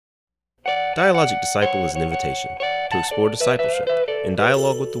Dialogic Disciple is an invitation to explore discipleship and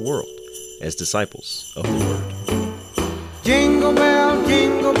dialogue with the world as disciples of the Word. Jingle bell,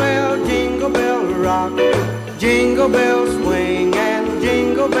 jingle bell, jingle bell rock. Jingle bells swing and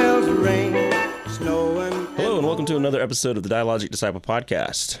jingle bells ring. Snowing. Hello and welcome to another episode of the Dialogic Disciple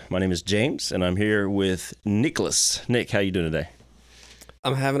podcast. My name is James and I'm here with Nicholas. Nick, how you doing today?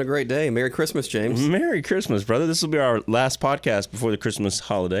 I'm having a great day. Merry Christmas, James. Merry Christmas, brother. This will be our last podcast before the Christmas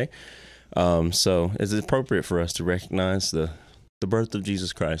holiday. So it's appropriate for us to recognize the birth of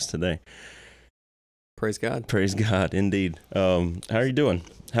Jesus Christ today. Praise God. Praise God, indeed. How are you doing?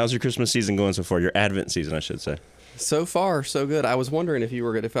 How's your Christmas season going so far? Your Advent season, I should say. So far, so good. I was wondering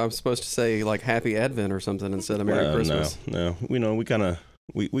if I was supposed to say like Happy Advent or something instead of Merry Christmas. No. We kind of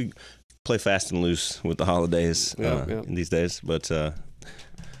we play fast and loose with the holidays these days, but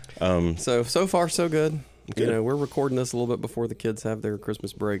So far, so good. Good. You know, we're recording this a little bit before the kids have their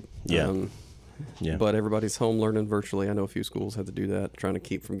Christmas break. Yeah. But everybody's home learning virtually. I know a few schools had to do that, trying to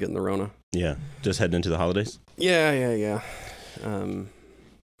keep from getting the Rona. Yeah, just heading into the holidays. Yeah. We're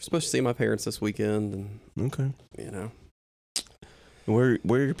supposed to see my parents this weekend, and Okay. you know. Where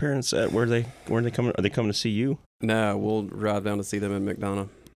are your parents at? Where are they coming? Are they coming to see you? No, we'll drive down to see them in McDonough.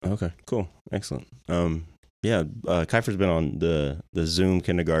 Okay, cool, excellent. Kiefer's been on the Zoom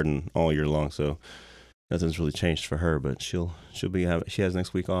kindergarten all year long, so nothing's really changed for her. But she has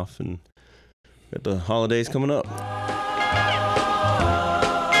next week off, and got the holidays coming up.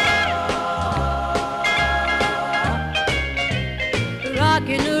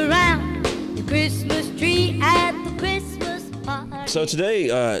 Rocking around the Christmas tree at the Christmas party. So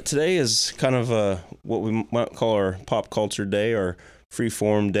today is kind of what we might call our pop culture day or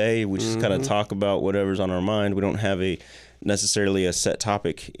free-form day. We just kind of talk about whatever's on our mind. We don't have necessarily a set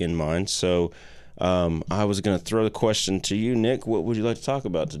topic in mind. So I was going to throw the question to you, Nick. What would you like to talk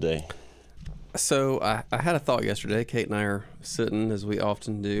about today? So I had a thought yesterday. Kate and I are sitting, as we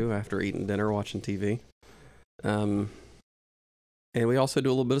often do, after eating dinner, watching TV. And we also do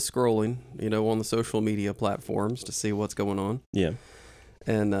a little bit of scrolling, on the social media platforms to see what's going on. Yeah.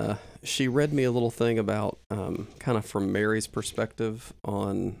 And she read me a little thing about kind of from Mary's perspective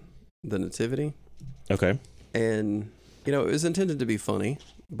on the Nativity. Okay. And, it was intended to be funny,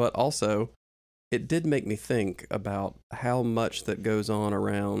 but also it did make me think about how much that goes on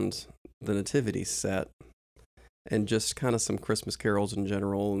around the Nativity set and just kind of some Christmas carols in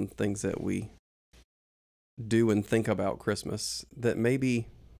general and things that we do and think about Christmas that maybe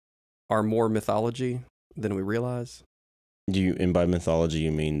are more mythology than we realize. And by mythology,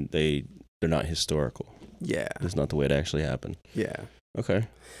 you mean they're not historical? Yeah. It's not the way it actually happened. Yeah. Okay.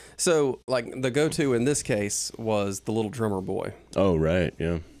 So, like, the go-to in this case was the little drummer boy. Oh, right.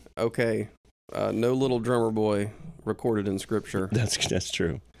 Yeah. Okay. No little drummer boy recorded in Scripture. That's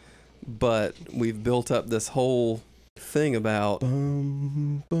true. But we've built up this whole thing about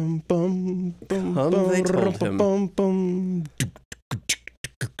Bum, bum, bum, bum, Come they told him. bum, bum,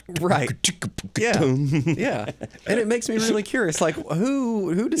 right. Yeah. And it makes me really curious, like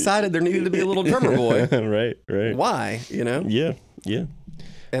who decided there needed to be a little drummer boy? Right. Why, Yeah.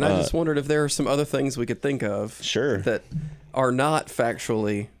 And I just wondered if there are some other things we could think of Sure. that are not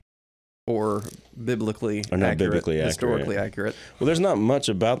factually or biblically historically accurate. Well, there's not much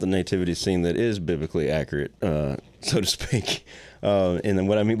about the nativity scene that is biblically accurate, so to speak. And then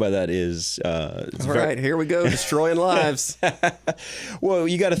what I mean by that is... All right, here we go, destroying lives. Well,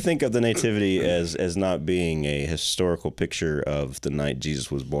 you got to think of the nativity as not being a historical picture of the night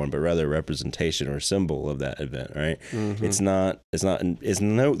Jesus was born, but rather a representation or a symbol of that event, right? Mm-hmm.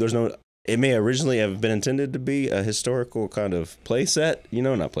 It may originally have been intended to be a historical kind of play set,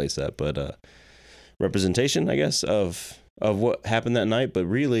 not play set, but representation, I guess, of what happened that night. But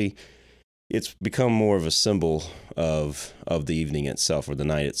really, it's become more of a symbol of the evening itself or the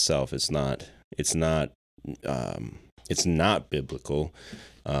night itself. It's not biblical.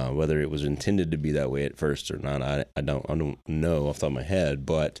 Whether it was intended to be that way at first or not, I don't know off the top of my head.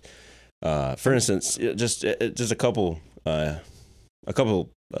 But for instance, just a couple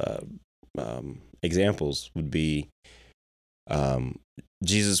examples would be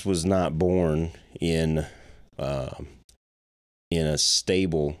Jesus was not born in a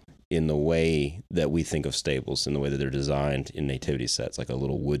stable in the way that we think of stables, in the way that they're designed in nativity sets, like a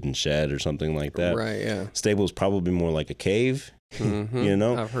little wooden shed or something like that. Right, yeah. Stable is probably more like a cave,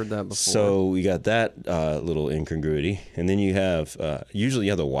 I've heard that before. So you got that little incongruity. And then you have, usually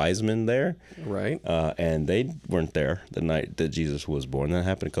you have the wise men there. Right. And they weren't there the night that Jesus was born. That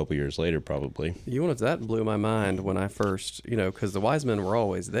happened a couple years later, probably. That blew my mind when I first, because the wise men were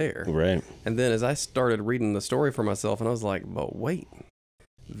always there. Right. And then as I started reading the story for myself, and I was like, but wait,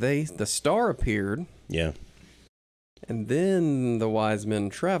 the star appeared, Yeah. and then the wise men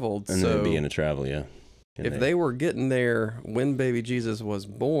traveled. And so then beginning to travel, yeah. And if they were getting there when baby Jesus was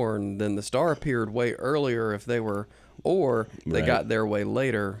born, then the star appeared way earlier if they were, or they Right. got there way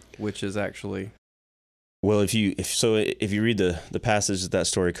later, which is actually Well, if you read the passage that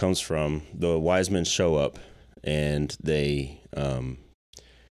story comes from, the wise men show up, and they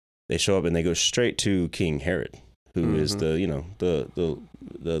show up and they go straight to King Herod, who is the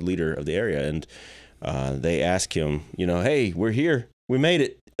leader of the area, and they ask him, hey, we're here, we made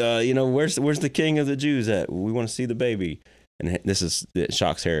it, where's the king of the Jews at? We want to see the baby. And it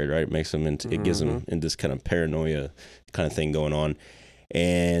shocks Herod, right? It makes him it gives him in this kind of paranoia kind of thing going on.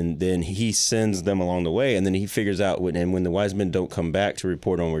 And then he sends them along the way, and then he figures out when the wise men don't come back to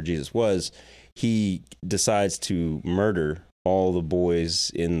report on where Jesus was, he decides to murder all the little boys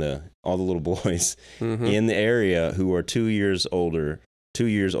in the area who are 2 years old or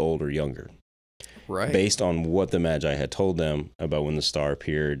younger. right. Based on what the Magi had told them about when the star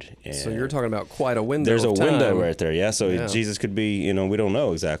appeared. And So you're talking about quite a window. there's a of window time. right there, yeah. So Yeah. Jesus could be, we don't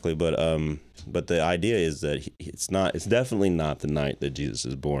know exactly, but the idea is that it's definitely not the night that Jesus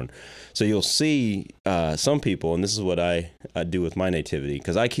is born. So you'll see some people, and this is what I do with my nativity,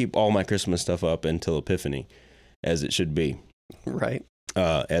 because I keep all my Christmas stuff up until Epiphany, as it should be. Right.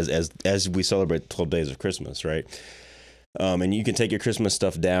 As we celebrate 12 days of Christmas, right? And you can take your Christmas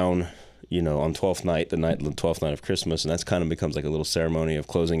stuff down, on 12th night, the 12th night of Christmas, and that's kind of becomes like a little ceremony of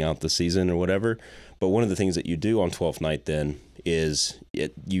closing out the season or whatever. But one of the things that you do on 12th night then is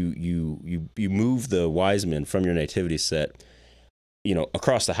you move the wise men from your nativity set,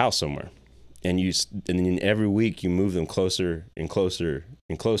 across the house somewhere, and then every week you move them closer and closer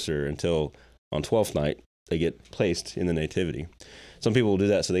and closer until on 12th night they get placed in the nativity. Some people will do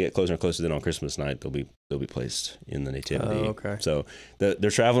that so they get closer and closer. Then on Christmas night they'll be placed in the nativity. Oh, okay. So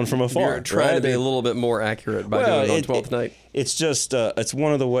they're traveling from afar. You're trying to be a little bit more accurate by doing it on 12th night. It's just it's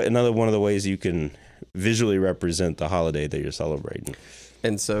another one of the ways you can visually represent the holiday that you're celebrating.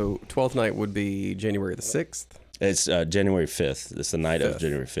 And so 12th night would be January the 6th. It's January 5th. It's the night 5th. of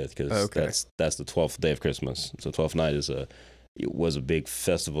January 5th because that's the 12th day of Christmas. So 12th night was a big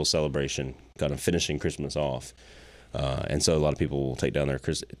festival celebration, kind of finishing Christmas off. And so a lot of people will take down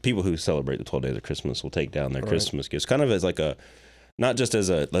people who celebrate the 12 days of Christmas will take down their Christmas gifts, kind of as like not just as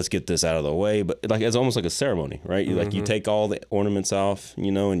let's get this out of the way, but like it's almost like a ceremony, right? You take all the ornaments off,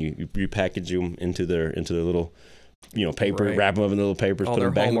 and you repackage them into their little, paper, Right. wrap them up in little papers, All put their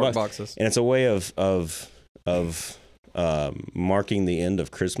them back in the Hallmark box. boxes. And it's a way of marking the end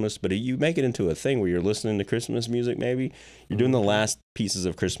of Christmas, but you make it into a thing where you're listening to Christmas music. Maybe you're doing the last pieces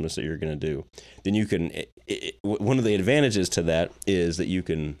of Christmas that you're going to do. Then you can. One of the advantages to that is that you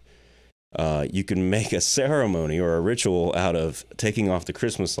can make a ceremony or a ritual out of taking off the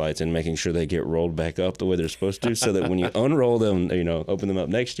Christmas lights and making sure they get rolled back up the way they're supposed to, so that when you unroll them, open them up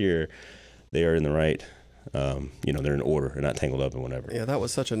next year, they are in the right. They're in order and not tangled up and whatever. Yeah, that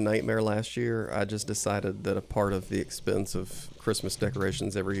was such a nightmare last year. I just decided that a part of the expense of Christmas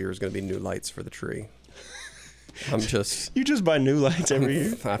decorations every year is going to be new lights for the tree. You just buy new lights every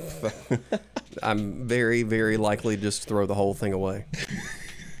year? I'm very, very likely just throw the whole thing away.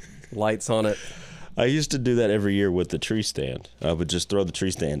 Lights on it. I used to do that every year with the tree stand. I would just throw the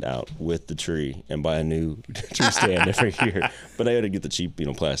tree stand out with the tree and buy a new tree stand every year. But I had to get the cheap,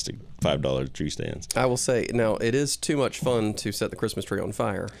 plastic $5 tree stands. I will say, now, it is too much fun to set the Christmas tree on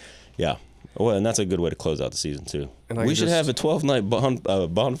fire. Yeah. Well, and that's a good way to close out the season, too. And I We can should just- have a 12-night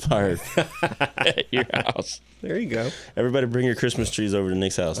bonfire at your house. There you go. Everybody bring your Christmas trees over to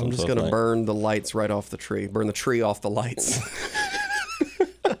Nick's house. I'm on just 12th going to night. burn the lights right off the tree. Burn the tree off the lights.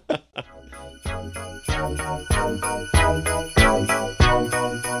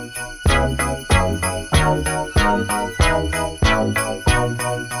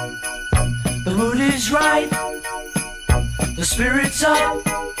 The mood is right, the spirit's up.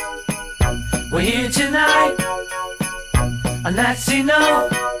 We're here tonight, and that's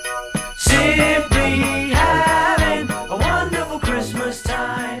enough. Simply having a wonderful Christmas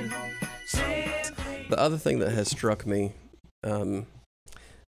time. Simply. The other thing that has struck me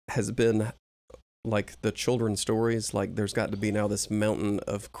has been like the children's stories. Like there's got to be now this mountain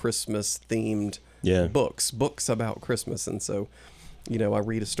of Christmas themed books about Christmas. And so, I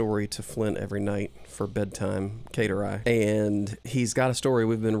read a story to Flint every night for bedtime, Kate or I. And he's got a story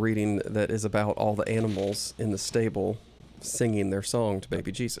we've been reading that is about all the animals in the stable singing their song to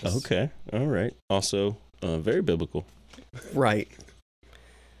baby Jesus. Okay. All right. Also, very biblical. Right.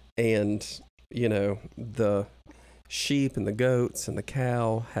 And, the sheep and the goats and the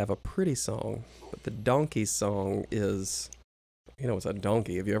cow have a pretty song, but the donkey's song is it's a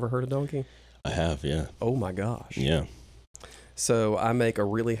donkey. Have you ever heard a donkey? I have, yeah. Oh my gosh. Yeah. So I make a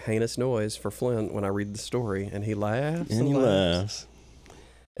really heinous noise for Flint when I read the story, and he laughs And he laughs.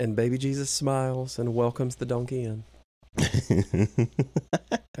 and baby Jesus smiles and welcomes the donkey in.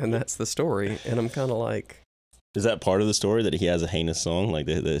 And that's the story. And I'm kind of like, Is that part of the story that he has a heinous song? Like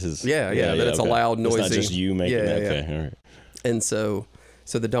that his that it's a loud, noisy. It's not just you making Yeah, it. yeah, Okay, all right. And so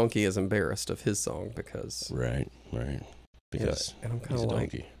the donkey is embarrassed of his song because, Right. Because and I'm kind he's of a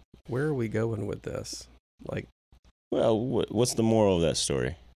like, donkey. where are we going with this? Like, Well, what's the moral of that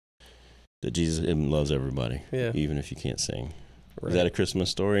story? That Jesus loves everybody, yeah. even if you can't sing. Right. Is that a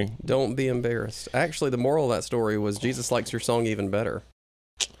Christmas story? Don't be embarrassed. Actually, the moral of that story was Jesus likes your song even better.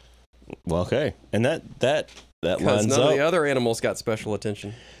 Well, okay, and that Because lines none up. of the other animals got special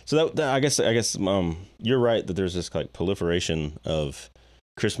attention. So that I guess you're right that there's this like proliferation of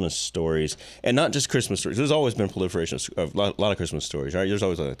Christmas stories, and not just Christmas stories. There's always been proliferation of a lot of Christmas stories, right? There's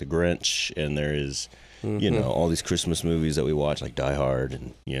always like the Grinch, and there is all these Christmas movies that we watch like Die Hard,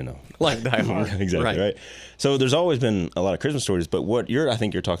 and Like Die Hard. exactly right. So there's always been a lot of Christmas stories, but what I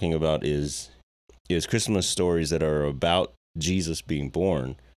think you're talking about is Christmas stories that are about Jesus being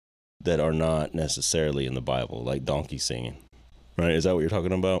born that are not necessarily in the Bible, like donkey singing. Right? Is that what you're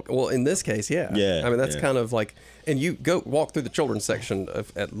talking about? Well, in this case, yeah. Yeah, I mean, that's yeah. kind of like, and you go walk through the children's section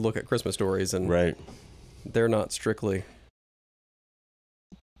look at Christmas stories, and Right. they're not strictly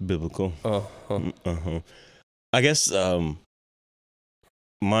Biblical. uh-huh. I guess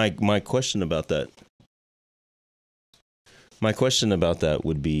my question about that. My question about that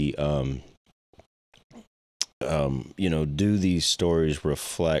would be, do these stories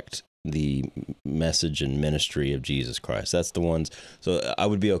reflect the message and ministry of Jesus Christ? That's the ones. So I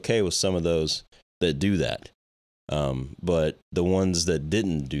would be okay with some of those that do that, but the ones that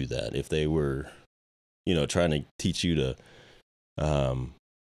didn't do that, if they were, trying to teach you to,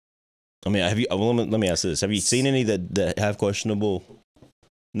 have you? Well, let me ask this: have you seen any that have questionable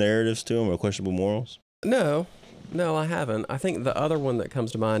narratives to them or questionable morals? No, I haven't. I think the other one that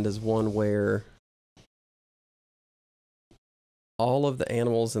comes to mind is one where all of the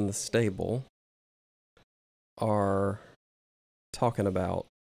animals in the stable are talking about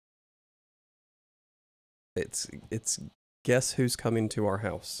it's guess who's coming to our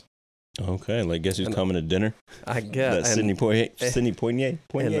house. Okay, like guess who's And coming to dinner? I guess. That's Sidney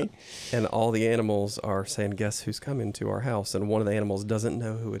Poitier. And all the animals are saying, guess who's coming to our house? And one of the animals doesn't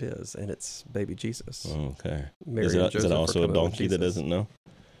know who it is, and it's baby Jesus. Okay. Mary Is and it Joseph are also a coming with donkey that Jesus. doesn't know?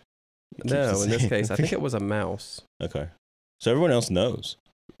 No, in this case, I think it was a mouse. Okay. So everyone else knows.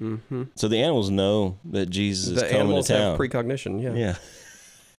 Mm-hmm. So the animals know that Jesus is The coming animals to town. have precognition, yeah. Yeah.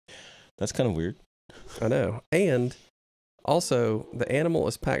 That's kind of weird. I know. And also, the animal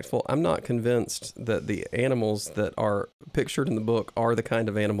is packed full. I'm not convinced that the animals that are pictured in the book are the kind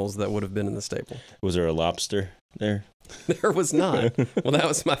of animals that would have been in the stable. Was there a lobster there? There was not. Well, that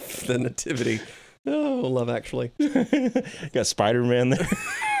was the nativity. Oh, Love Actually. Got Spider-Man there.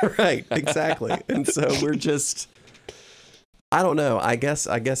 Right, exactly. And so we're just, I don't know. I guess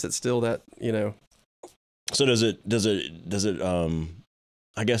it's still that, So does it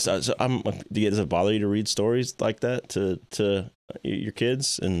I guess does it bother you to read stories like that to your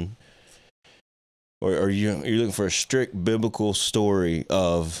kids, and or are you looking for a strict biblical story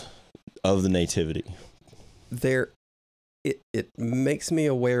of the nativity? It makes me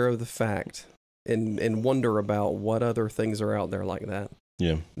aware of the fact and wonder about what other things are out there like that.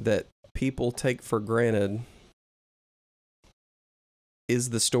 Yeah. That people take for granted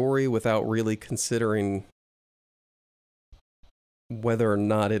is the story without really considering whether or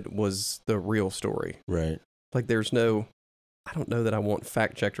not it was the real story. Right. Like I don't know that I want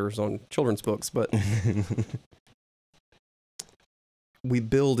fact checkers on children's books, but we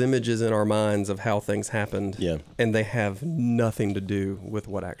build images in our minds of how things happened. Yeah. And they have nothing to do with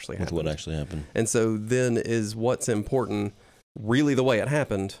what actually happened. And so then is what's important really the way it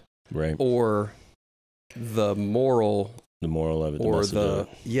happened? Right. Or the moral of it. Or the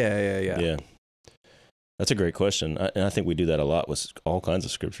Yeah. That's a great question. And I think we do that a lot with all kinds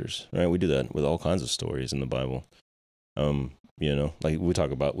of scriptures, right? We do that with all kinds of stories in the Bible. Like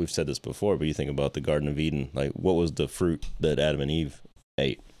we've said this before, but you think about the Garden of Eden, like what was the fruit that Adam and Eve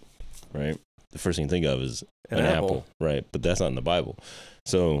ate, right? The first thing you think of is an apple, right? But that's not in the Bible.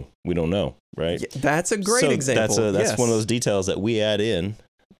 So we don't know, right? Yeah, that's a great example. That's one of those details that we add in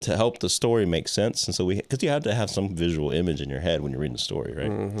to help the story make sense. And so because you have to have some visual image in your head when you're reading the story, right?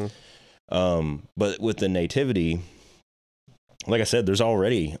 Mm-hmm. But with the nativity, like I said, there's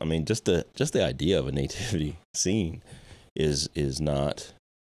already, just the idea of a nativity scene is not,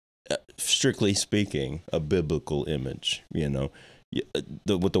 strictly speaking, a biblical image.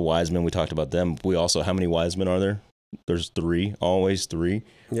 with the wise men, we talked about them. We also, how many wise men are there? There's 3, always 3.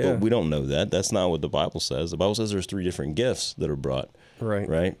 Yeah. But we don't know that. That's not what the Bible says. The Bible says there's 3 different gifts that are brought.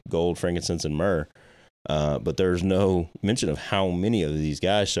 Right? Gold, frankincense, and myrrh. But there's no mention of how many of these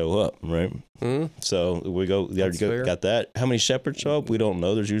guys show up, right? So we got that. How many shepherds show up? We don't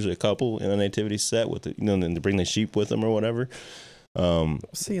know. There's usually a couple in a nativity set with and they bring the sheep with them or whatever.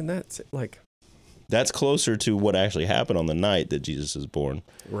 See, and that's like that's closer to what actually happened on the night that Jesus is born.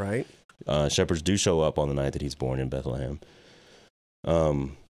 Right. Shepherds do show up on the night that he's born in Bethlehem.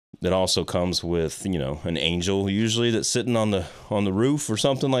 That also comes with, an angel usually that's sitting on the roof or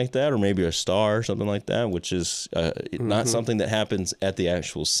something like that, or maybe a star or something like that, which is not something that happens at the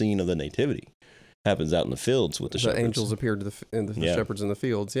actual scene of the nativity. It happens out in the fields with the shepherds. Angels appeared to the shepherds in the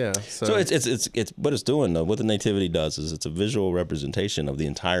fields, yeah. So it's what it's doing though. What the nativity does is it's a visual representation of the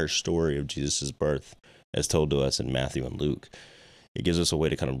entire story of Jesus' birth as told to us in Matthew and Luke. It gives us a way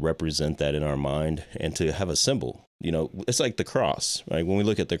to kind of represent that in our mind and to have a symbol. It's like the cross, right? When we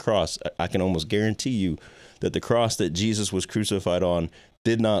look at the cross, I can almost guarantee you that the cross that Jesus was crucified on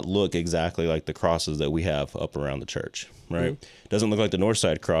did not look exactly like the crosses that we have up around the church, right? It doesn't look like the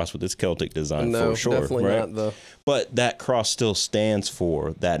Northside cross with its Celtic design, for sure, definitely right? not But that cross still stands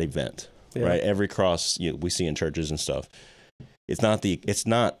for that event, right? Every cross we see in churches and stuff. It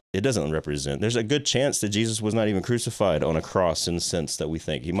doesn't represent. There's a good chance that Jesus was not even crucified on a cross in the sense that we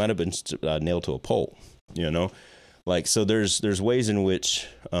think. He might have been nailed to a pole, So there's ways in which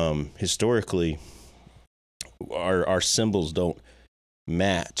historically our symbols don't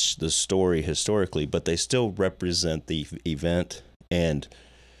match the story historically, but they still represent the event and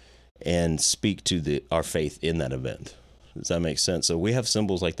speak to our faith in that event. Does that make sense? So we have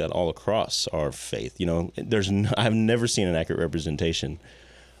symbols like that all across our faith. I've never seen an accurate representation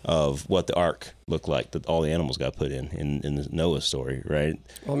of what the ark looked like that all the animals got put in the Noah story, right?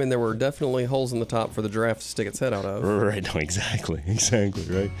 Well, there were definitely holes in the top for the giraffe to stick its head out of. Right, no, exactly,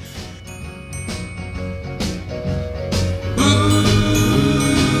 right?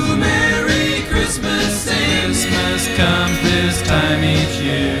 Ooh, Merry Christmas, Christmas comes this time each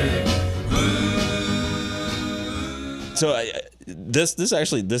year. So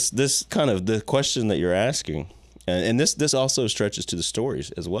this kind of the question that you're asking, and this also stretches to the stories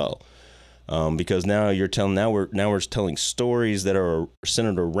as well, because now we're telling stories that are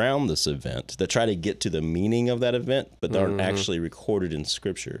centered around this event that try to get to the meaning of that event, but aren't actually recorded in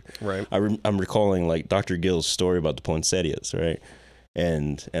Scripture. Right. I'm recalling like Dr. Gill's story about the poinsettias, right?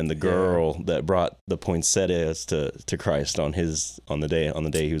 And the girl that brought the poinsettias to Christ on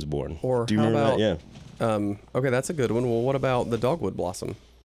the day he was born. Or do you remember that? Yeah. Okay, that's a good one. Well, what about the dogwood blossom?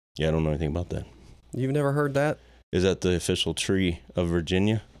 Yeah, I don't know anything about that. You've never heard that? Is that the official tree of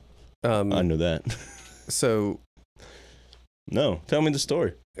Virginia? I know that. So... No, tell me the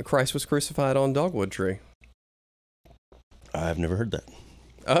story. Christ was crucified on dogwood tree. I've never heard that.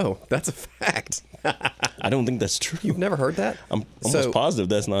 Oh, that's a fact. I don't think that's true. You've never heard that? I'm almost positive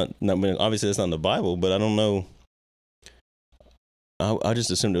that's not obviously that's not in the Bible, but I don't know. I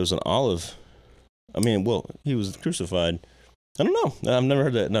just assumed it was an olive. He was crucified. I don't know. I've never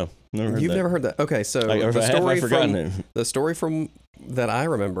heard that. No, never heard You've that. never heard that? Okay, so the story from that I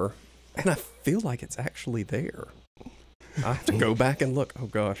remember, and I feel like it's actually there. I have to go back and look. Oh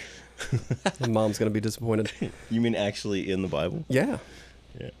gosh, my mom's gonna be disappointed. You mean actually in the Bible? Yeah.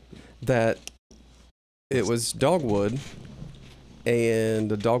 That it was dogwood,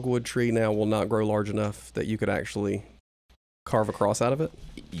 and a dogwood tree now will not grow large enough that you could actually carve a cross out of it.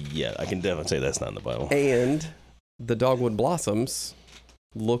 Yeah, I can definitely say that's not in the Bible. And the dogwood blossoms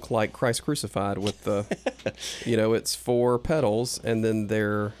look like Christ crucified with the, it's 4 petals, and then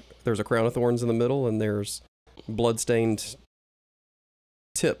there's a crown of thorns in the middle, and there's bloodstained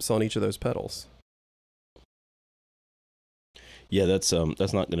tips on each of those petals. Yeah, that's not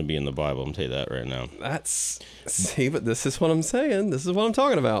going to be in the Bible. I'm telling you that right now. But this is what I'm saying. This is what I'm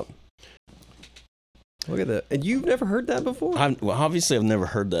talking about. Look at that. And you've never heard that before? Obviously, I've never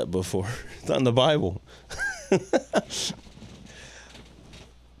heard that before. It's not in the Bible.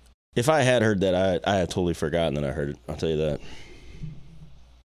 If I had heard that, I had totally forgotten that I heard it. I'll tell you that.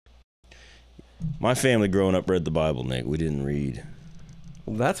 My family growing up read the Bible, Nick. We didn't read.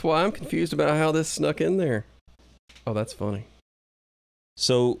 Well, that's why I'm confused about how this snuck in there. Oh, that's funny.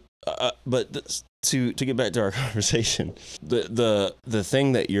 So, to get back to our conversation, the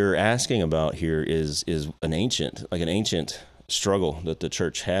thing that you're asking about here is an ancient struggle that the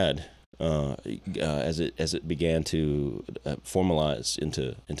church had as it began to formalize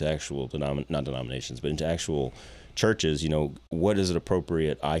into actual not denominations, but into actual churches. What is an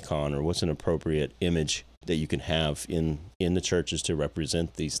appropriate icon or what's an appropriate image that you can have in the churches to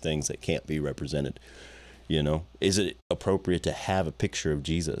represent these things that can't be represented. You know, is it appropriate to have a picture of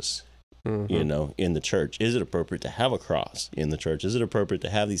Jesus, you know, in the church? Is it appropriate to have a cross in the church? Is it appropriate to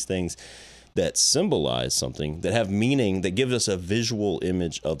have these things that symbolize something, that have meaning, that gives us a visual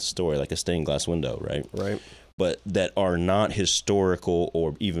image of the story, like a stained glass window, right? Right. But that are not historical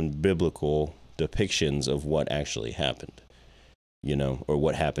or even biblical depictions of what actually happened, you know, or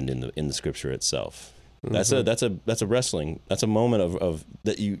what happened in the scripture itself. That's a wrestling. That's a moment of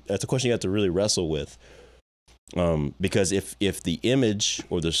that's a question you have to really wrestle with. Because if the image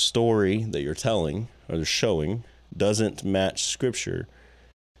or the story that you're telling or the showing doesn't match scripture,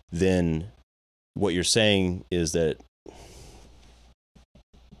 then what you're saying is that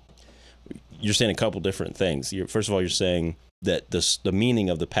you're saying a couple different things. First of all, you're saying that the meaning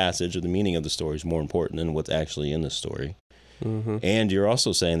of the passage or the meaning of the story is more important than what's actually in the story. And you're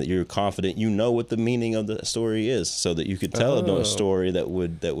also saying that you're confident you know what the meaning of the story is, so that you could tell a story that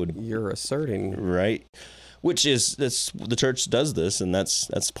would You're asserting, right. Which is, the church does this, and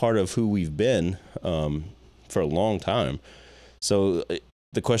that's part of who we've been for a long time. So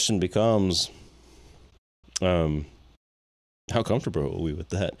the question becomes, how comfortable are we with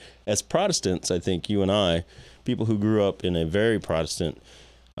that? As Protestants, I think you and I, people who grew up in a very Protestant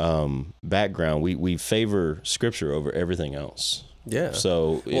background, we favor Scripture over everything else. yeah.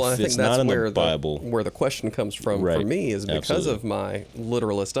 So if I think it's that's not in where the Bible, where the question comes from for Right. me is because Absolutely. of my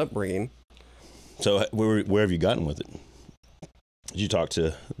literalist upbringing. so where have you gotten with it? Did you talk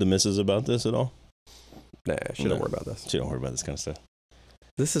to the missus about this at all? Nah, she don't No. worry about this. She don't worry about this kind of stuff.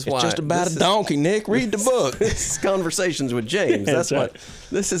 This is It's why just about this a is- donkey, Nick. Read the book. This is conversations with James. Yeah, That's that's what.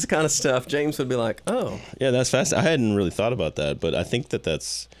 This is the kind of stuff James would be like, oh, Yeah, that's fast. I hadn't really thought about that, but I think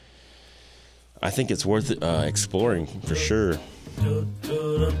I think it's worth exploring for sure.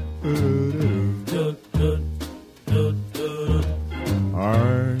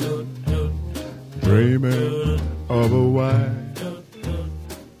 I'm dreaming of a white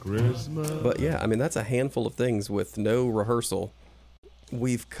Christmas. but yeah, I mean that's a handful of things with no rehearsal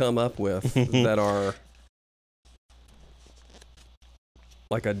we've come up with that are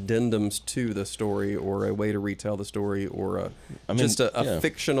like addendums to the story, or a way to retell the story, or just a yeah.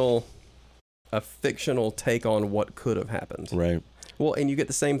 fictional take on what could have happened. Right. Well, and you get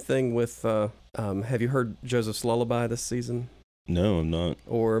the same thing with. Have you heard Joseph's Lullaby this season, No, I'm not.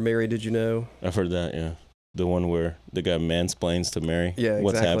 or Mary? Did you know? I've heard that. Yeah, the one where the guy mansplains to Mary. Yeah, exactly.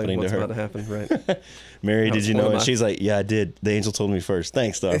 What's happening What's to her? about to happen, right? Mary, That did was you one know? of And my- she's like, "Yeah, I did. The angel told me first.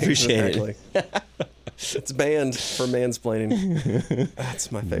 Thanks, though. I appreciate it." Exactly. It's banned for mansplaining.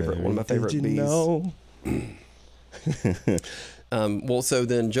 That's my favorite. One of my favorite Did you bees. know? Well, so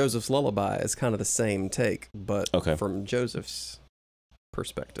then Joseph's Lullaby is kind of the same take, but Okay. from Joseph's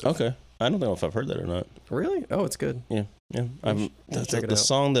perspective. Okay, I don't know if I've heard that or not. Really? Oh, it's good. Yeah. check it The out.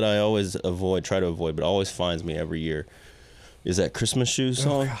 song that I always try to avoid, but always finds me every year, is that Christmas Shoes Oh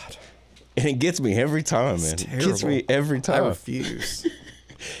song, God, and it gets me every time, man. It's It gets me terrible. every I time. refuse.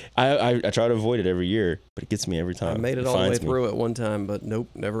 I try to avoid it every year, but it gets me every time. I made it all the way finds me. through at one time, but nope,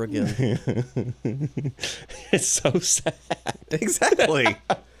 never again. It's so sad. Exactly. I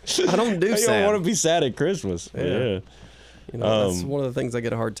don't do I sad. don't want to be sad at Christmas. Yeah. Yeah. You know, that's Um, one of the things I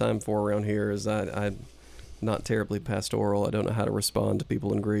get a hard time for around here is I'm not terribly pastoral. I don't know how to respond to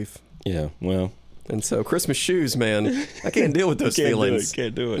people in grief. Yeah. Well, And so Christmas shoes, man, I can't deal with those can't feelings. do it.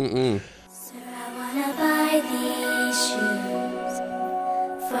 Can't do it. Mm-mm. Sir, I wanna buy these shoes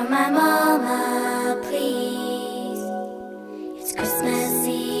for my mama, please. It's Christmas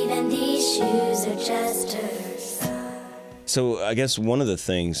Eve and these shoes are just hers. So I guess one of the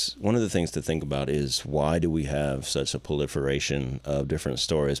things to think about is, why do we have such a proliferation of different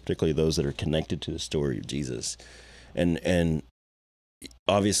stories, particularly those that are connected to the story of Jesus, and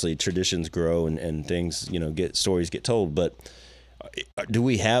obviously traditions grow and things, stories get told, but do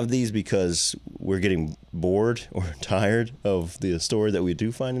we have these because we're getting bored or tired of the story that we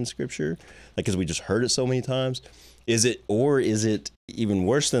do find in Scripture, like because we just heard it so many times? Is it even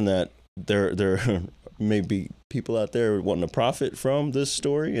worse than that? There may be people out there wanting to profit from this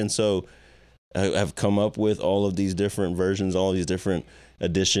story, and so have come up with all of these different versions, all these different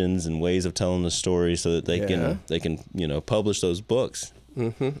editions and ways of telling the story, so that they can publish those books.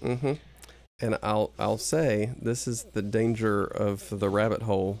 And I'll say this is the danger of the rabbit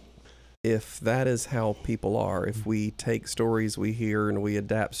hole. If that is how people are, if we take stories we hear and we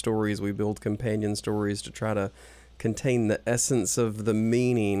adapt stories, we build companion stories to try to contain the essence of the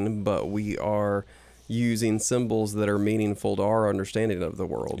meaning, but we are using symbols that are meaningful to our understanding of the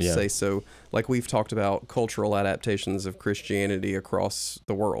world. Yeah. Say so, like we've talked about cultural adaptations of Christianity across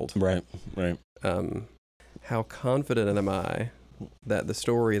the world. Right. how confident am I that the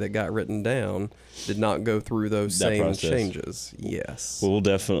story that got written down did not go through those That same process. changes? Yes. Well, we'll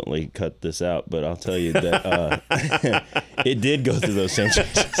definitely cut this out, but I'll tell you that it did go through those same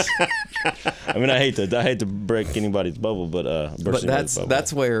changes. I mean, I hate to break anybody's bubble, but burst anybody's bubble.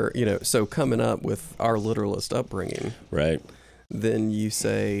 that's where, so coming up with our literalist upbringing, right. then you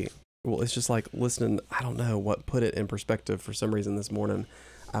say, well, it's just like listening. I don't know what put it in perspective. For some reason this morning,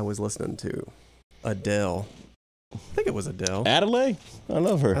 I was listening to Adele. I think it was Adele. Adelaide, I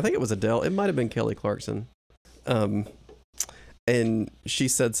love her. I think it was Adele. It might have been Kelly Clarkson. And she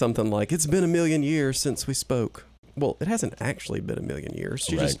said something like, "It's been 1,000,000 years since we spoke." Well, it hasn't actually been 1,000,000 years.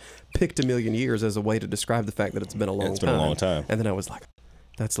 She just picked 1,000,000 years as a way to describe the fact that it's been a long time. It's been a long time. And then I was like,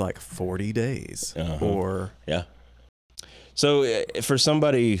 that's like 40 days. Or yeah. So for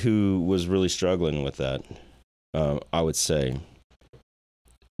somebody who was really struggling with that, I would say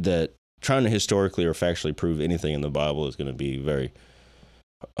that trying to historically or factually prove anything in the Bible is going to be a very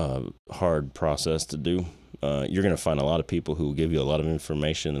hard process to do. You're going to find a lot of people who will give you a lot of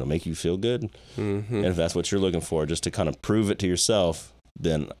information that'll make you feel good. Mm-hmm. And if that's what you're looking for, just to kind of prove it to yourself,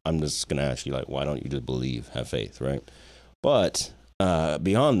 then I'm just going to ask you, like, why don't you just believe, have faith, right? But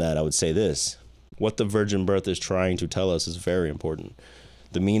beyond that, I would say this. What the virgin birth is trying to tell us is very important.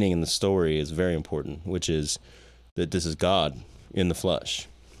 The meaning in the story is very important, which is that this is God in the flesh.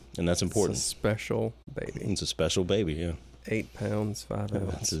 And that's important. It's a special baby. It's a special baby, yeah. 8 pounds, 5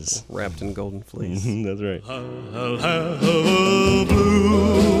 Ounces. ounces, wrapped in golden fleece. That's right. I'll have a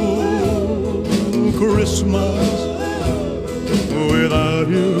blue Christmas without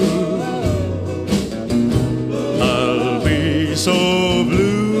you. I'll be so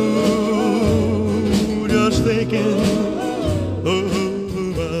blue just thinking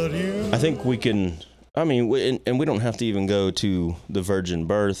about you. I think we can, I mean, and we don't have to even go to the virgin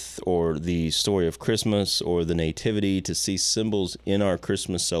birth or the story of Christmas or the nativity to see symbols in our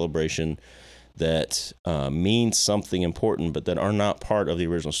Christmas celebration that mean something important, but that are not part of the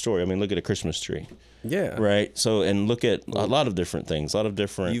original story. I mean, look at a Christmas tree. Yeah. Right. So, and look at a lot of different things, a lot of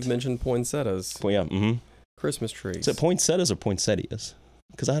different. You've mentioned poinsettias. Well, yeah. Mm-hmm. Christmas trees. Is it poinsettias or poinsettias?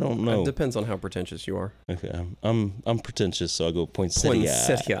 Because I don't know. It depends on how pretentious you are. Okay, I'm pretentious, so I go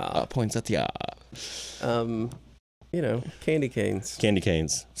poinsettia. Poinsettia. Poinsettia. Candy canes. Candy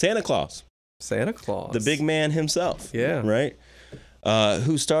canes. Santa Claus, Santa Claus. the big man himself. Yeah. Right.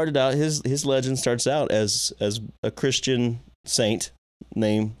 Who started out his legend starts out as a Christian saint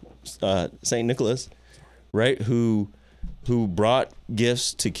named Saint Nicholas, right? Who brought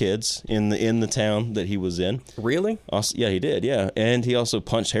gifts to kids in the town that he was in. Really? Also, yeah, he did. Yeah, and he also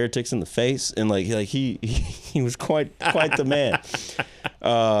punched heretics in the face, and he was quite the man.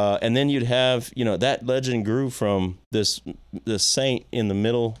 And then you'd have that legend grew from this saint in the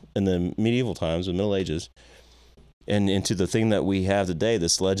medieval times, the Middle Ages, and into the thing that we have today,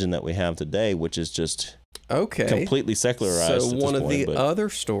 this legend that we have today, which is just completely secularized. So at one this of point, the but- other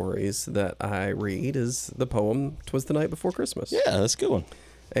stories that I read is the poem "'Twas the Night Before Christmas." Yeah, that's a good one.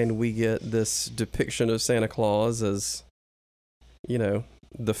 And we get this depiction of Santa Claus as, the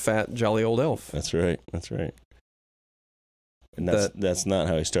fat, jolly old elf. That's right. And that's not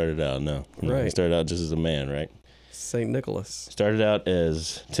how he started out. No, Right. He started out just as a man, right? Saint Nicholas. Started out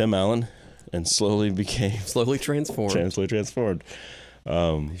as Tim Allen, and slowly became Slowly transformed. transformed.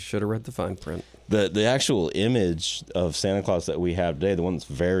 You should have read the fine print. The actual image of Santa Claus that we have today, the one that's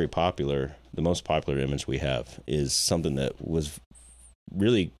very popular, the most popular image we have, is something that was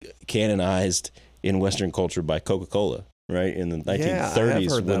really canonized in Western culture by Coca-Cola, right? In the 1930s, Yeah, I have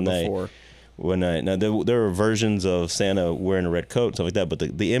heard that before. Now there were versions of Santa wearing a red coat and stuff like that,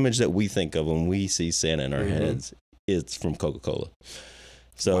 but the image that we think of when we see Santa in our heads, it's from Coca-Cola.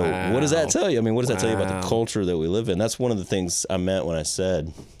 So what does that tell you? I mean, what does that tell you about the culture that we live in? That's one of the things I meant when I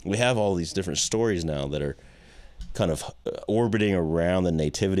said we have all these different stories now that are kind of orbiting around the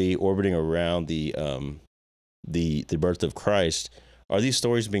nativity, orbiting around the birth of Christ. Are these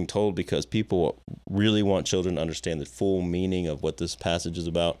stories being told because people really want children to understand the full meaning of what this passage is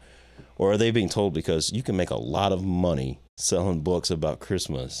about? Or are they being told because you can make a lot of money selling books about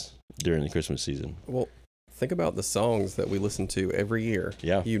Christmas during the Christmas season? Well, think about the songs that we listen to every year.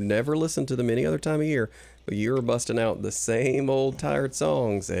 Yeah. You never listen to them any other time of year, but you're busting out the same old tired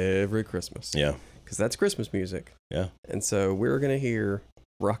songs every Christmas. Yeah. Because that's Christmas music. Yeah. And so we're going to hear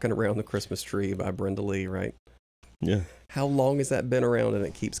Rockin' Around the Christmas Tree by Brenda Lee, right? Yeah. How long has that been around and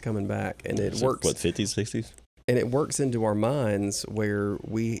it keeps coming back? And it works. What, 50s, 60s? And it works into our minds where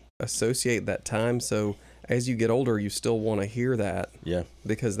we associate that time. So as you get older, you still want to hear that. Yeah.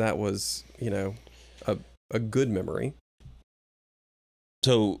 Because that was, a good memory.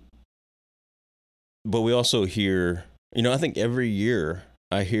 So but we also hear, I think every year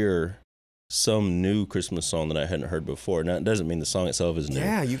I hear some new Christmas song that I hadn't heard before. Now, it doesn't mean the song itself is new.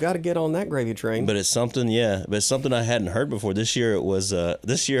 Yeah, you got to get on that gravy train. But it's something, I hadn't heard before. This year it was,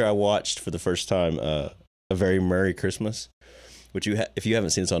 this year I watched for the first time A Very Merry Christmas, which if you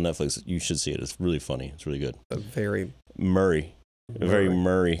haven't seen it on Netflix, you should see it. It's really funny. It's really good. A very Very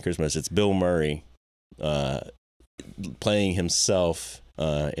Murray Christmas. It's Bill Murray playing himself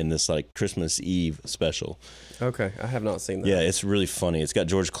in this like Christmas Eve special. Okay, I have not seen that. Yeah, it's really funny. It's got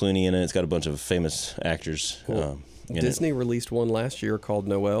George Clooney in it. It's got a bunch of famous actors. Cool. In Disney released one last year called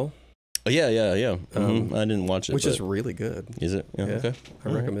Noel. Oh, yeah. I didn't watch it. Which is really good. Is it? Yeah. Okay. I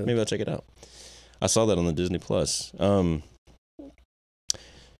recommend. Maybe I'll check it out. I saw that on the Disney Plus.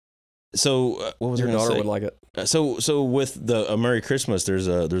 So what was Your I gonna daughter say? would like it. So with the A Merry Christmas,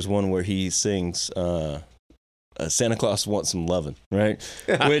 there's one where he sings Santa Claus Wants Some Lovin', right?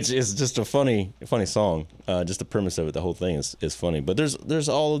 Which is just a funny song. Just the premise of it, the whole thing is funny. But there's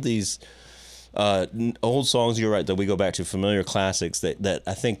all of these old songs, you're right, that we go back to, familiar classics that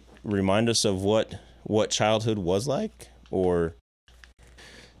I think remind us of what childhood was like, or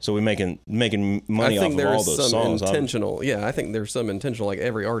so we're making money off of all those songs. I think there's some intentional, like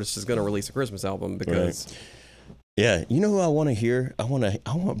every artist is going to release a Christmas album because... Right. Yeah, you know who I want to hear? I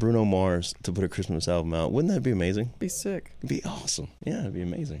want Bruno Mars to put a Christmas album out. Wouldn't that be amazing? Be sick. It'd be awesome. Yeah, it'd be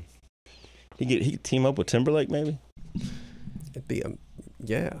amazing. He could team up with Timberlake, maybe. It'd be that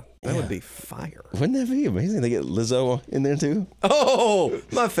would be fire. Wouldn't that be amazing? They get Lizzo in there too. Oh,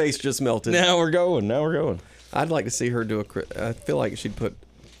 my face just melted. Now we're going. I'd like to see her do I feel like she'd put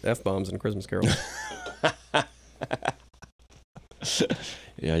F-bombs in a Christmas Carol.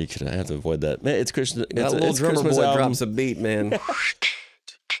 Yeah, you could have to avoid that. Man, it's Christmas. That little drummer Christmas boy album. drops a beat, man.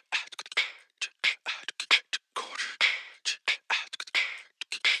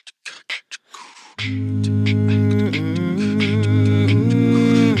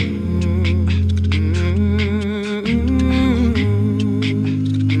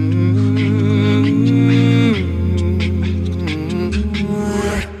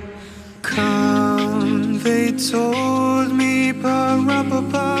 They told me,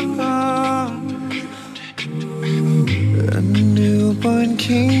 pa-ra-pa-pa-pa, a newborn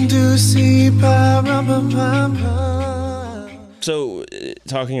king to see, pa-ra-pa-pa-pa. So,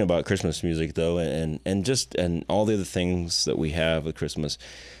 talking about Christmas music though, and all the other things that we have with Christmas,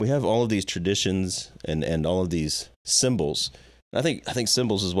 we have all of these traditions and all of these symbols. I think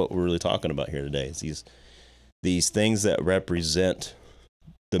symbols is what we're really talking about here today. It's these things that represent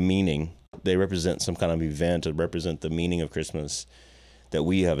the meaning. They represent some kind of event, or represent the meaning of Christmas that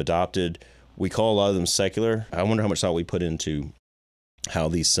we have adopted. We call a lot of them secular. I wonder how much thought we put into how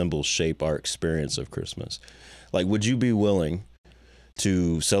these symbols shape our experience of Christmas. Like, would you be willing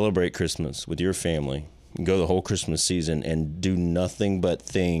to celebrate Christmas with your family, go the whole Christmas season, and do nothing but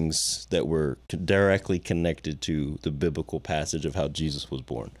things that were directly connected to the biblical passage of how Jesus was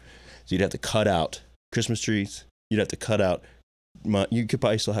born? So you'd have to cut out Christmas trees. You'd have to cut out, you could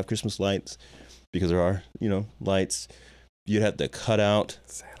probably still have Christmas lights because there are, lights. You'd have to cut out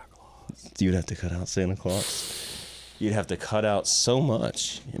Santa Claus. You'd have to cut out Santa Claus. You'd have to cut out so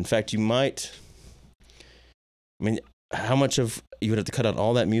much. In fact, how much of you would have to cut out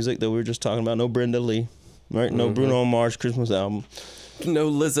all that music that we were just talking about? No Brenda Lee, right? No Bruno Mars Christmas album.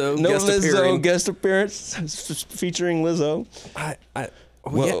 No Lizzo. Guest appearance featuring Lizzo.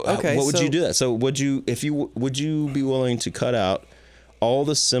 Okay. What would you do that? So would you be willing to cut out all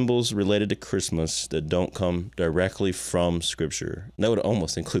the symbols related to Christmas that don't come directly from Scripture? And that would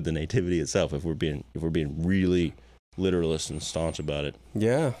almost include the nativity itself, if we're being really literalist and staunch about it.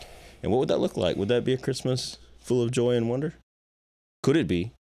 Yeah. And what would that look like? Would that be a Christmas full of joy and wonder? Could it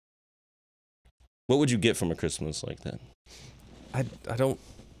be? What would you get from a Christmas like that? I don't.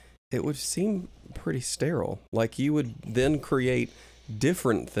 It would seem pretty sterile. Like, you would then create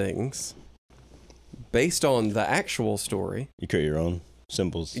different things based on the actual story. You create your own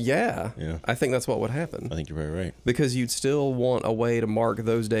symbols. Yeah. Yeah. I think that's what would happen. I think you're very right. Because you'd still want a way to mark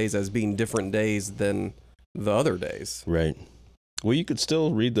those days as being different days than the other days. Right. Well, you could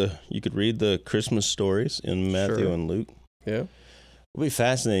still read the Christmas stories in Matthew Sure. and Luke. Yeah. It would be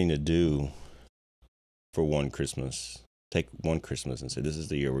fascinating to do for one Christmas. Take one Christmas and say, this is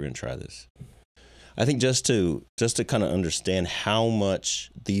the year we're going to try this. I think just to kind of understand how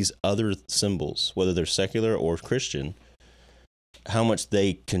much these other symbols, whether they're secular or Christian, how much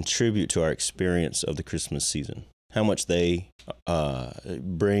they contribute to our experience of the Christmas season, how much they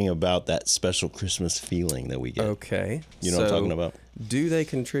bring about that special Christmas feeling that we get. Okay. You know what I'm talking about? Do they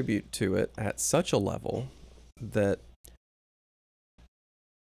contribute to it at such a level that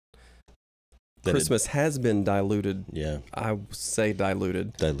Christmas has been diluted. Yeah. I say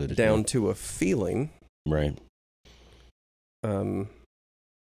diluted Diluted down to a feeling, Right.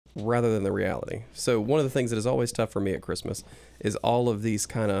 Rather than the reality. So one of the things that is always tough for me at Christmas is all of these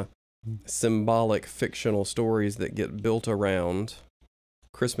kind of symbolic fictional stories that get built around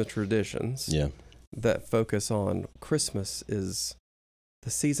Christmas traditions Yeah. that focus on Christmas is the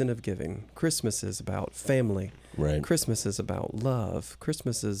season of giving. Christmas is about family. Right. Christmas is about love.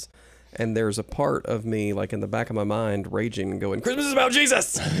 Christmas is, and there's a part of me, like in the back of my mind, raging and going, Christmas is about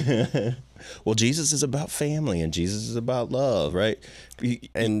Jesus! Well, Jesus is about family and Jesus is about love, right?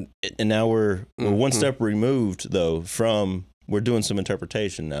 And now we're one step removed, though, from, we're doing some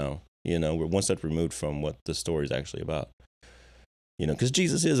interpretation now. You know, we're one step removed from what the story is actually about. You know, because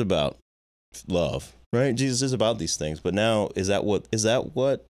Jesus is about love, right? Jesus is about these things. But now, is that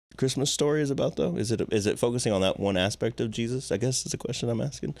what Christmas story is about, though? Is it focusing on that one aspect of Jesus? I guess is the question I'm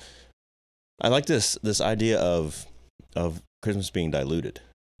asking. I like this this idea of Christmas being diluted,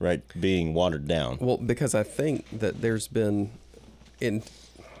 right? Being watered down. well, because I think that there's been,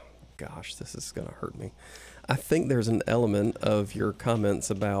 gosh, this is going to hurt me. I think there's an element of your comments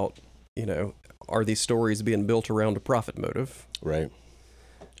about, you know, are these stories being built around a profit motive? Right.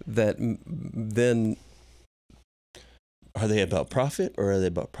 That then, Are they about profit or are they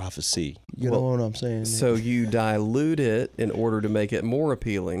about prophecy? You know what I'm saying? so you dilute it in order to make it more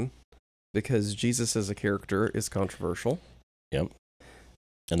appealing because Jesus as a character is controversial. Yep.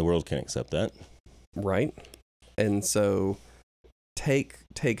 And the world can't accept that. Right. And so take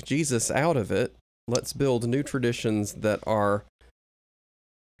Jesus out of it. Let's build new traditions that are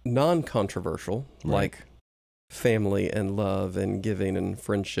non-controversial, Right. like family and love and giving and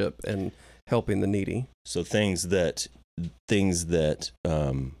friendship and helping the needy. So things that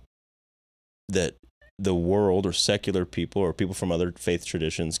that the world or secular people or people from other faith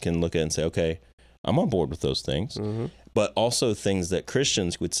traditions can look at and say, okay, I'm on board with those things. Mm-hmm. But also things that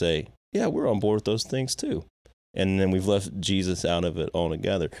Christians would say, yeah, we're on board with those things too. And then we've left Jesus out of it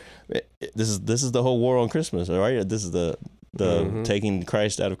altogether. This is the whole war on Christmas, all right? This is the taking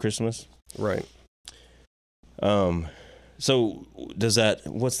Christ out of Christmas. Right. So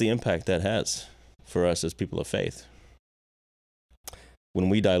what's the impact that has for us as people of faith? When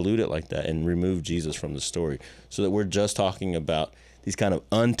we dilute it like that and remove Jesus from the story so that we're just talking about these kind of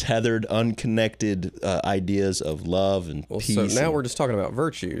untethered, unconnected ideas of love and peace. So now we're just talking about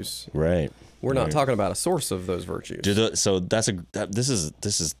virtues. Right. We're not talking about a source of those virtues. So this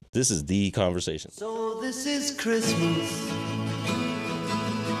is the conversation. So this is Christmas,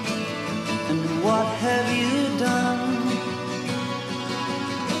 and what have you done?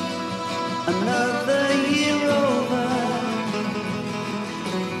 Another year over,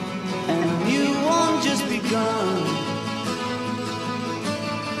 and a new one just begun.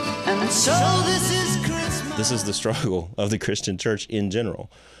 And so this is Christmas. This is the struggle of the Christian church in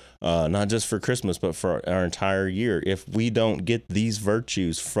general. Not just for Christmas, but for our entire year. If we don't get these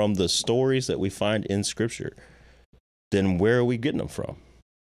virtues from the stories that we find in Scripture, then where are we getting them from?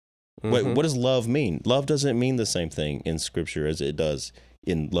 Mm-hmm. What does love mean? Love doesn't mean the same thing in Scripture as it does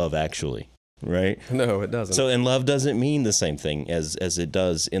in Love Actually, right? No, it doesn't. So, and love doesn't mean the same thing as it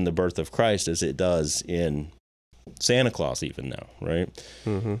does in the birth of Christ, as it does in Santa Claus even now, right?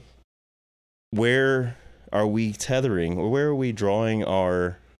 Mm-hmm. Where are we tethering, or where are we drawing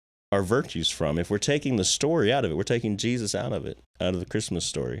our virtues from? If we're taking the story out of it, we're taking Jesus out of it, out of the Christmas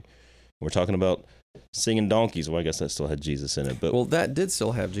story. We're talking about singing donkeys. Well, I guess that still had Jesus in it, but Well, that did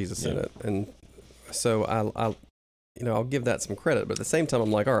still have Jesus in Yeah. it, and so I'll give that some credit. But at the same time, I'm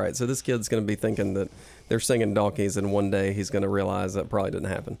like, all right, so this kid's going to be thinking that they're singing donkeys, and one day he's going to realize that probably didn't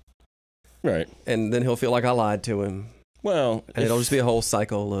happen, right. and then he'll feel like I lied to him, Well, and it'll just be a whole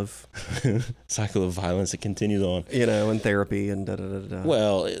cycle of cycle of violence that continues on. and therapy and da da da da.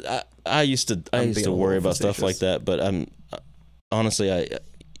 Well, I used to being a worry little about stuff like facetious. that, but honestly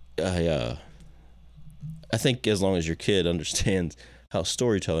I think as long as your kid understands how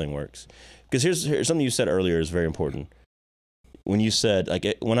storytelling works, because here's something you said earlier is very important. When you said, like,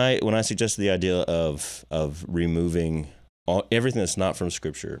 when I suggested the idea of removing everything that's not from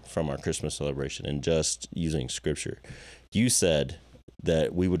Scripture from our Christmas celebration and just using Scripture, you said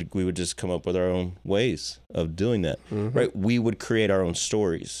that we would just come up with our own ways of doing that, right? We would create our own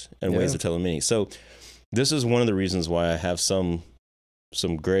stories and ways Yeah. of telling meaning. So this is one of the reasons why I have some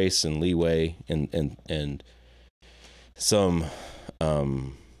grace and leeway and some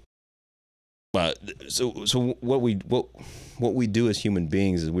so what we do as human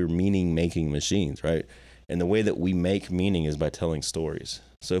beings is we're meaning making machines, right? And the way that we make meaning is by telling stories.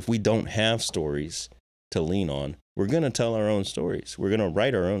 So if we don't have stories to lean on, we're going to tell our own stories. We're going to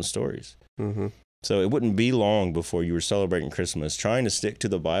write our own stories. Mm-hmm. So it wouldn't be long before you were celebrating Christmas, trying to stick to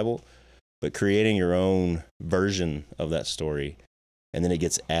the Bible, but creating your own version of that story. And then it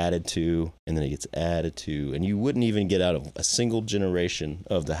gets added to, and then it gets added to, and you wouldn't even get out of a single generation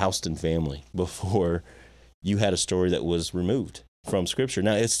of the Houston family before you had a story that was removed from Scripture.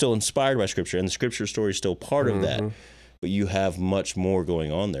 Now, it's still inspired by Scripture, and the Scripture story is still part of that, but you have much more going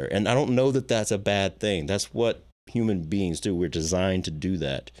on there. And I don't know that that's a bad thing. That's what human beings do. We're designed to do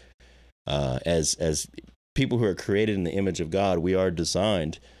that. As people who are created in the image of God, we are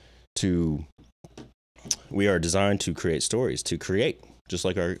designed to create stories, to create, just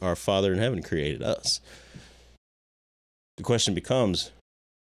like our Father in heaven created us. The question becomes,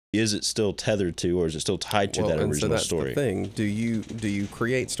 is it still tethered to, or is it still tied to that original so that's story? The thing. Do you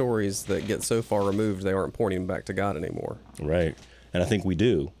create stories that get so far removed they aren't pointing back to God anymore? Right. And I think we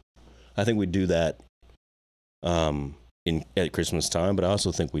do. I think we do that at Christmas time, but I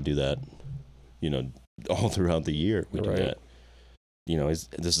also think we do that, all throughout the year. We do that. This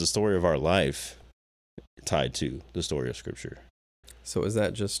is the story of our life tied to the story of Scripture. So is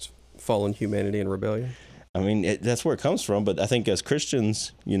that just fallen humanity and rebellion? I mean, that's where it comes from. But I think as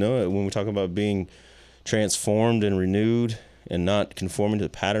Christians, when we talk about being transformed and renewed and not conforming to the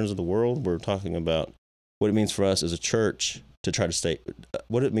patterns of the world, we're talking about what it means for us as a church to try to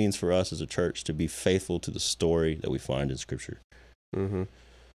what it means for us as a church to be faithful to the story that we find in Scripture. Mm-hmm.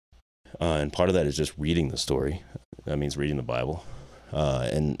 And part of that is just reading the story. That means reading the Bible.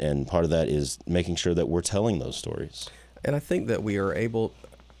 And part of that is making sure that we're telling those stories. And I think that we are able.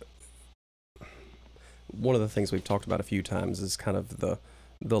 One of the things we've talked about a few times is kind of the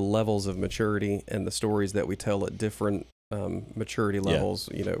levels of maturity and the stories that we tell at different maturity levels.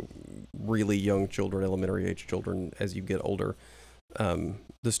 Really young children, elementary age children. As you get older,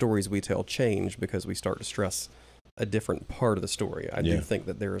 the stories we tell change because we start to stress a different part of the story. I do think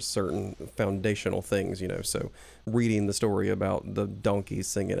that there are certain foundational things, so reading the story about the donkeys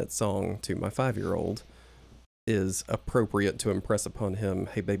singing its song to my 5-year-old is appropriate to impress upon him,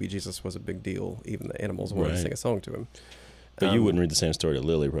 hey, baby Jesus was a big deal. Even the animals wanted to sing a song to him. But you wouldn't read the same story to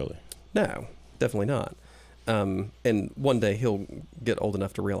Lily, probably. No, definitely not. And one day he'll get old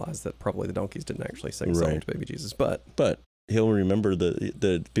enough to realize that probably the donkeys didn't actually sing a song to baby Jesus, but he'll remember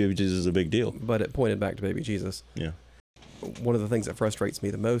the baby Jesus is a big deal. But it pointed back to baby Jesus. Yeah. One of the things that frustrates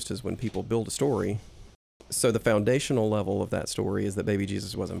me the most is when people build a story. So the foundational level of that story is that baby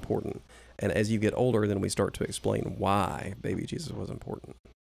Jesus was important. And as you get older, then we start to explain why baby Jesus was important.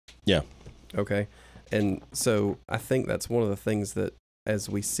 Yeah. Okay. And so I think that's one of the things that as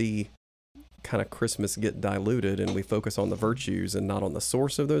we see kind of Christmas get diluted and we focus on the virtues and not on the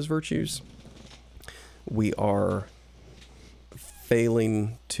source of those virtues, we are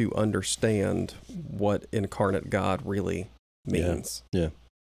failing to understand what incarnate God really means. Yeah.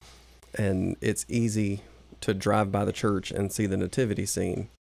 And it's easy to drive by the church and see the nativity scene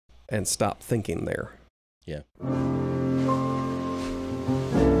and stop thinking there. Yeah.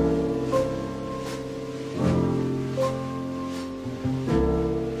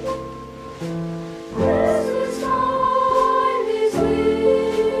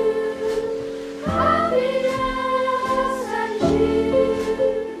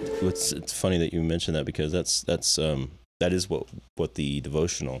 It's funny that you mentioned that because that is what the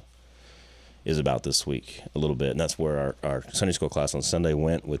devotional is about this week a little bit, and that's where our Sunday school class on Sunday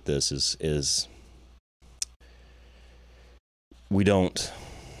went with this is we don't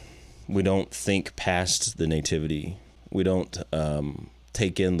think past the nativity. We don't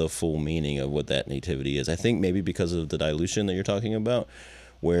take in the full meaning of what that nativity is. I think maybe because of the dilution that you're talking about,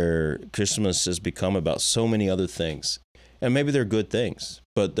 where Christmas has become about so many other things. And maybe they're good things,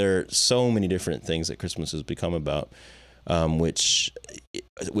 but there are so many different things that Christmas has become about, which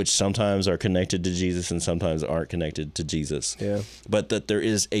sometimes are connected to Jesus and sometimes aren't connected to Jesus. Yeah. But that there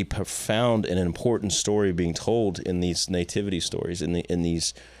is a profound and important story being told in these nativity stories, in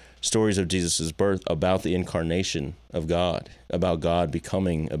these stories of Jesus' birth, about the incarnation of God, about God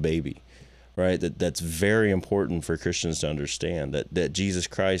becoming a baby. Right, that's very important for Christians to understand that Jesus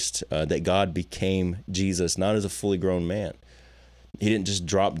Christ, that God became Jesus not as a fully grown man. He didn't just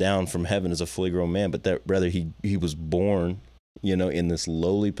drop down from heaven as a fully grown man, but that rather he was born, in this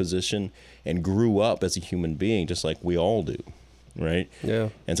lowly position and grew up as a human being, just like we all do. Right. Yeah.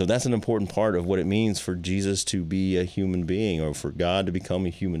 And so that's an important part of what it means for Jesus to be a human being, or for God to become a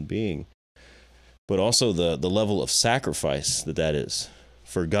human being. But also the level of sacrifice that is.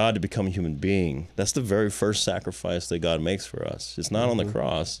 For God to become a human being, that's the very first sacrifice that God makes for us. It's not on the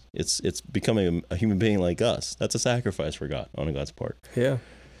cross. It's becoming a human being like us. That's a sacrifice for God, on God's part. Yeah.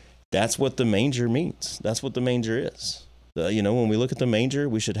 That's what the manger means. That's what the manger is. when we look at the manger,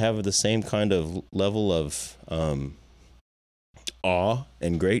 we should have the same kind of level of awe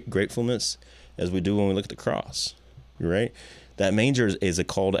and gratefulness as we do when we look at the cross, right? That manger is a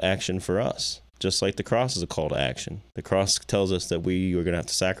call to action for us, just like the cross is a call to action. The cross tells us that we are going to have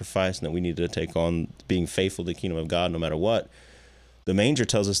to sacrifice and that we need to take on being faithful to the kingdom of God no matter what. The manger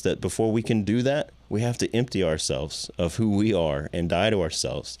tells us that before we can do that, we have to empty ourselves of who we are and die to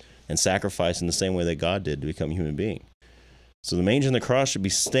ourselves and sacrifice in the same way that God did to become a human being. So the manger and the cross should be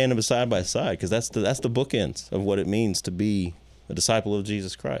standing side by side, because that's the bookends of what it means to be a disciple of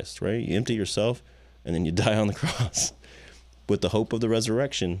Jesus Christ, right? You empty yourself and then you die on the cross with the hope of the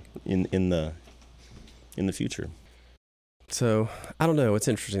resurrection in the future. So I don't know. It's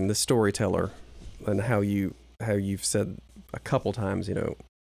interesting, the storyteller, and how you've said a couple times, a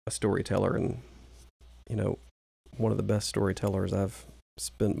storyteller, and one of the best storytellers I've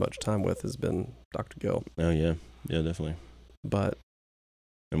spent much time with has been Dr. Gill. Oh yeah, definitely. But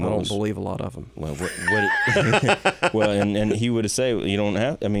and I don't believe a lot of them. Well, well, and he would say you don't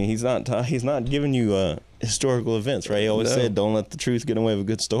have. I mean, he's not giving you historical events, right? He always said, "Don't let the truth get away with a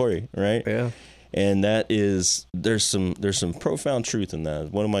good story," right? Yeah. And that is there's some profound truth in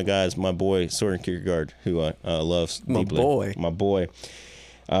that. One of my guys, my boy Soren Kierkegaard, who I love deeply. My boy.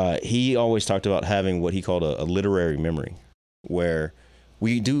 He always talked about having what he called a literary memory, where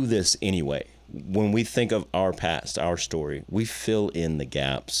we do this anyway. When we think of our past, our story, we fill in the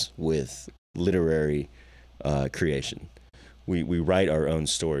gaps with literary creation. We write our own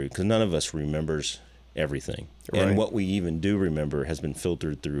story, because none of us remembers everything. Right. And what we even do remember has been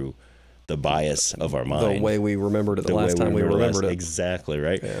filtered through the bias of our mind. The way we remembered it the last time we remembered it. Exactly,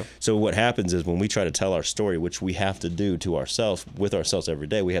 right? Yeah. So what happens is when we try to tell our story, which we have to do to ourselves, with ourselves every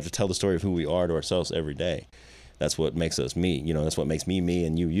day, we have to tell the story of who we are to ourselves every day. That's what makes us me. That's what makes me,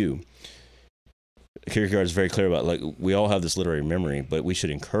 and you. Kierkegaard is very clear about, like, we all have this literary memory, but we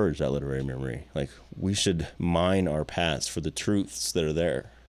should encourage that literary memory. Like, we should mine our past for the truths that are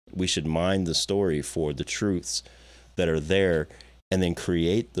there. We should mine the story for the truths that are there, and then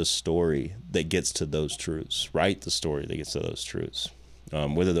create the story that gets to those truths. Write the story that gets to those truths.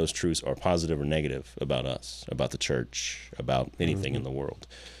 Whether those truths are positive or negative about us, about the church, about anything in the world.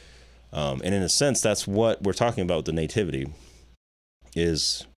 And in a sense, that's what we're talking about with the nativity,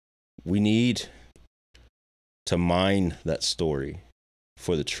 is we need to mine that story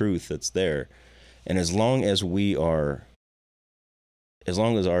for the truth that's there. And as long as our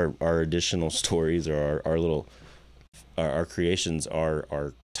additional stories or our creations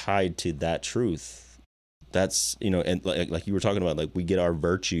are tied to that truth, that's, and like you were talking about, like, we get our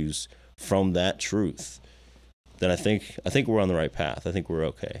virtues from that truth, then I think we're on the right path. I think we're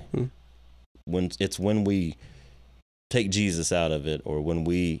okay. When we take Jesus out of it, or when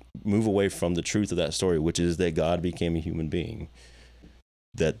we move away from the truth of that story, which is that God became a human being,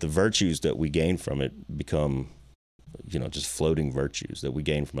 that the virtues that we gain from it become, just floating virtues that we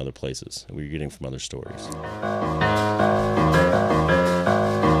gain from other places, that we're getting from other stories.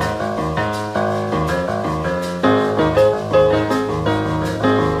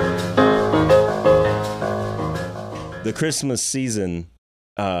 The Christmas season,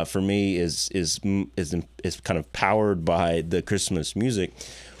 for me, is kind of powered by the Christmas music.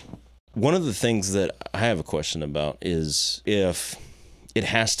 One of the things that I have a question about is if it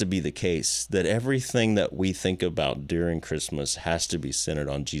has to be the case that everything that we think about during Christmas has to be centered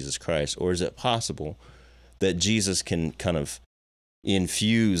on Jesus Christ, or is it possible that Jesus can kind of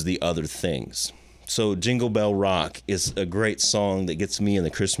infuse the other things? So Jingle Bell Rock is a great song that gets me in the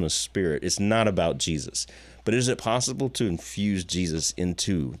Christmas spirit. It's not about Jesus. But is it possible to infuse Jesus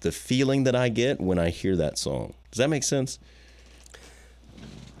into the feeling that I get when I hear that song? Does that make sense?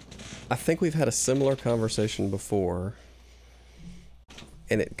 I think we've had a similar conversation before,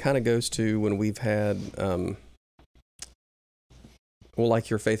 and it kind of goes to when we've had, like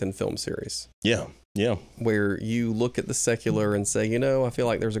your Faith in Film series. Yeah. Where you look at the secular and say, I feel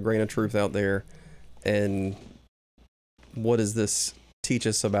like there's a grain of truth out there, and what does this teach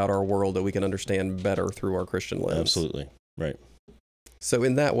us about our world that we can understand better through our Christian lens? Absolutely. Right. So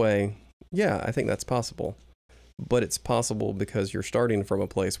in that way, yeah, I think that's possible. But it's possible because you're starting from a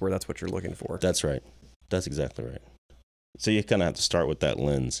place where that's what you're looking for. That's right. That's exactly right. So you kind of have to start with that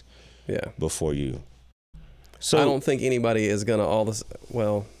lens. Yeah. Before you. So I don't think anybody is going to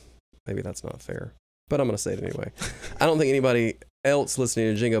well, maybe that's not fair, but I'm going to say it anyway. I don't think anybody else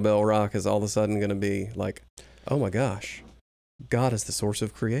listening to Jingle Bell Rock is all of a sudden going to be like, oh my gosh, God is the source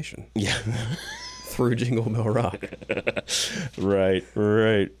of creation. Yeah. Through Jingle Bell Rock. Right.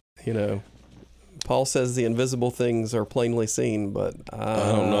 Paul says the invisible things are plainly seen, but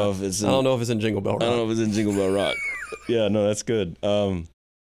I don't know if it's in Jingle Bell Rock. I don't know if it's in Jingle Bell Rock. Yeah, no, that's good.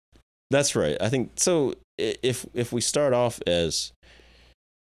 That's right. I think so. If we start off as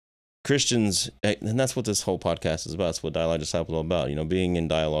Christians, and that's what this whole podcast is about. It's what Dialogue Disciple is all about. Being in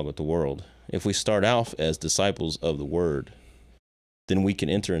dialogue with the world. If we start off as disciples of the Word, then we can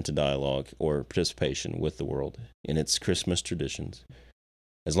enter into dialogue or participation with the world in its Christmas traditions,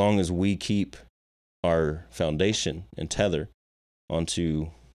 as long as we keep our foundation and tether onto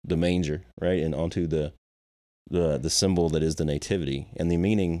the manger, right, and onto the symbol that is the nativity, and the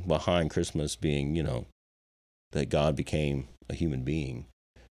meaning behind Christmas being, that God became a human being,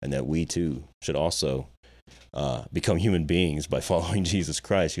 and that we too should also become human beings by following Jesus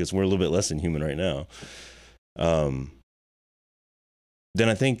Christ, because we're a little bit less than human right now. Then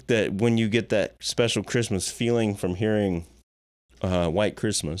I think that when you get that special Christmas feeling from hearing White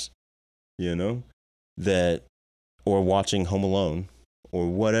Christmas, that, or watching Home Alone, or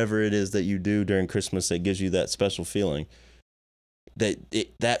whatever it is that you do during Christmas that gives you that special feeling,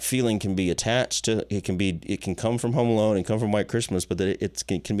 that feeling can be attached to, it can come from Home Alone and come from White Christmas, but that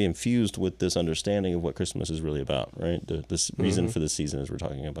it can be infused with this understanding of what Christmas is really about, right? This reason for the season, as we're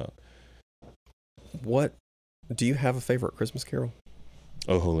talking about. What do you have a favorite Christmas carol?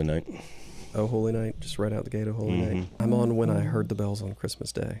 Oh, Holy Night. Oh, Holy Night, just right out the gate, Oh, Holy Night. I'm on When I Heard the Bells on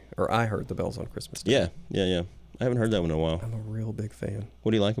Christmas Day, or I Heard the Bells on Christmas Day. Yeah. I haven't heard that one in a while. I'm a real big fan.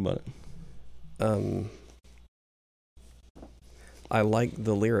 What do you like about it? I like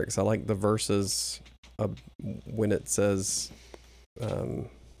the lyrics. I like the verses when it says,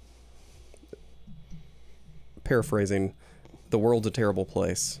 paraphrasing, the world's a terrible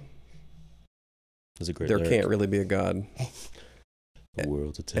place. That's a great There lyric. can't really be a God. The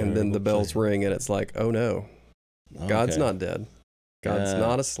world's a terrible And then the bells place. ring, and it's like, oh no, God's not dead. God's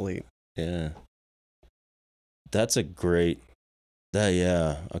not asleep. Yeah. That's a great.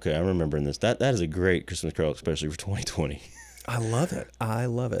 Okay, I'm remembering this. That is a great Christmas carol, especially for 2020. I love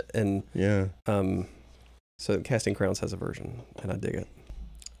it. And Yeah. so Casting Crowns has a version, and I dig it.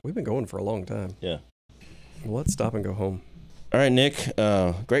 We've been going for a long time. Yeah. Well, let's stop and go home. All right, Nick.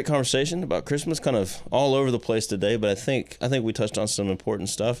 Great conversation about Christmas, kind of all over the place today, but I think we touched on some important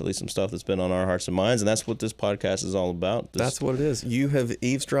stuff, at least some stuff that's been on our hearts and minds, and that's what this podcast is all about. That's what it is. You have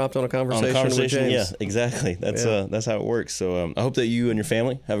eavesdropped on a conversation with James. Yeah, exactly. That's how it works. So I hope that you and your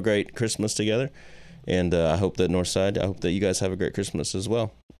family have a great Christmas together, and I hope that Northside, I hope that you guys have a great Christmas as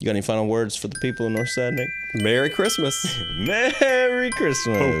well. You got any final words for the people in Northside, Nick? Merry Christmas. Merry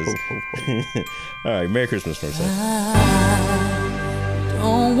Christmas. All right, Merry Christmas, Northside.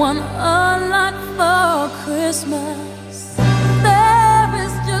 Don't want a lot for Christmas. There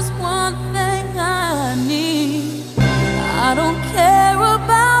is just one thing I need. I don't care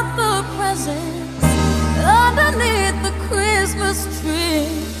about the presents underneath the Christmas tree.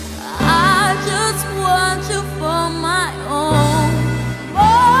 I just want you for my own,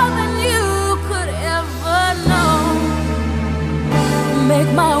 more than you could ever know. Make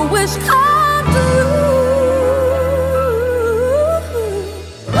my wish come true.